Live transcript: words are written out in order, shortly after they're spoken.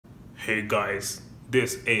Hey guys,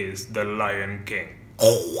 this is the Lion King.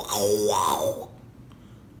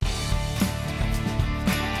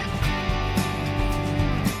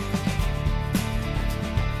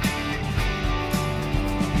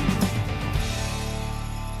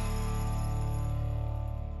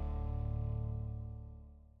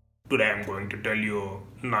 Today I'm going to tell you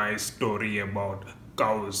a nice story about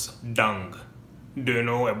cow's dung. Do you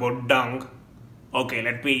know about dung? Okay,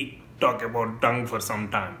 let me talk about dung for some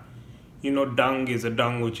time. You know, dung is a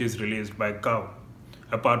dung which is released by cow.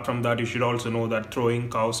 Apart from that, you should also know that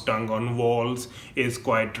throwing cow's dung on walls is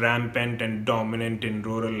quite rampant and dominant in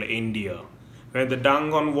rural India. When the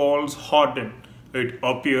dung on walls harden, it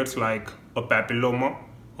appears like a papilloma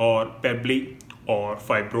or pebbly or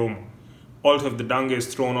fibroma. Also, if the dung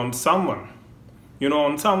is thrown on someone,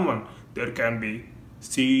 there can be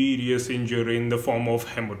serious injury in the form of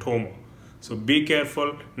hematoma. So be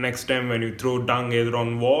careful next time when you throw dung either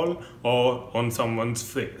on wall or on someone's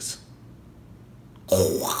face.